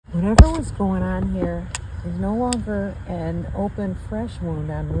Whatever was going on here is no longer an open, fresh wound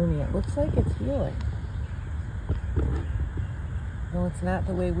on Rumi. It looks like it's healing. No, it's not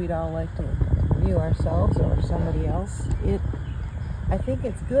the way we'd all like to view ourselves or somebody else. I think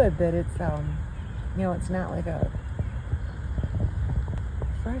it's good that it's, it's not like a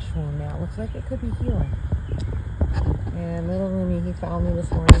fresh wound now. It looks like it could be healing. And little Rumi, he found me this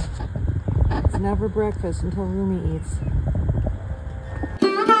morning. It's never breakfast until Rumi eats.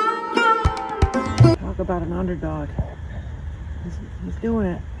 Talk about an underdog. He's doing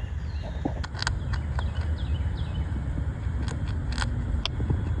it.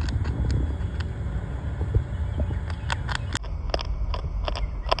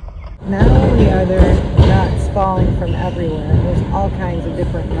 Not only are there nuts falling from everywhere, there's all kinds of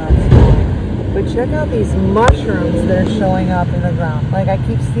different nuts falling, but check out these mushrooms that are showing up in the ground. Like, I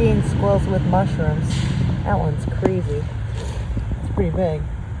keep seeing squirrels with mushrooms. That one's crazy. It's pretty big.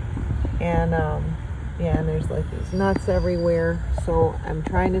 And yeah, and there's like these nuts everywhere. So I'm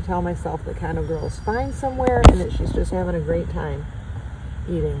trying to tell myself that Condo Girl's fine somewhere and that she's just having a great time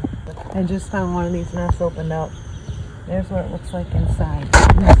eating. I just found one of these nuts opened up. There's what it looks like inside.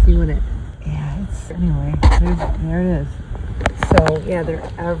 Let's see what anyway, there it is. So yeah, they're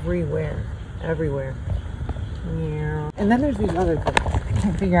everywhere. Yeah. And then there's these other things. I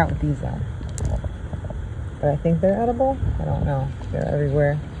can't figure out what these are. But I think they're edible. I don't know. They're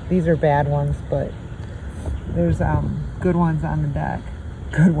everywhere. These are bad ones, but there's good ones on the deck.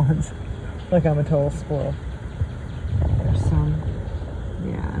 Good ones. Like I'm a total squirrel. There's some,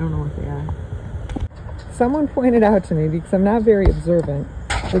 yeah, I don't know what they are. Someone pointed out to me, because I'm not very observant,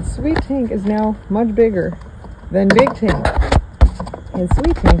 that Sweet Tank is now much bigger than Big Tank. And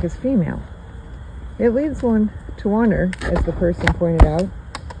Sweet Tank is female. It leads one to wonder, as the person pointed out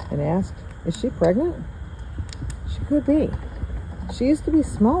and asked, is she pregnant? She could be. She used to be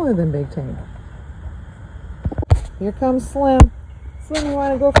smaller than Big Tank. Here comes Slim. Slim, you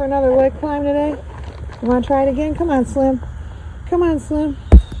want to go for another leg climb today? You want to try it again? Come on, Slim. Come on, Slim.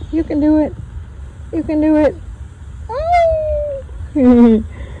 You can do it. You can do it.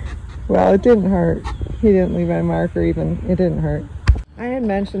 Well, it didn't hurt. He didn't leave a mark or even, it didn't hurt. I had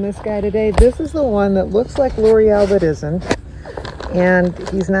mentioned this guy today. This is the one that looks like L'Oreal but isn't. And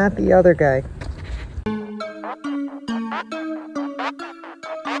he's not the other guy.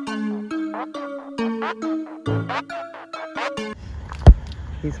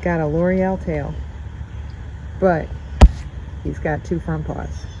 He's got a L'Oreal tail, but he's got two front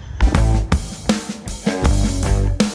paws.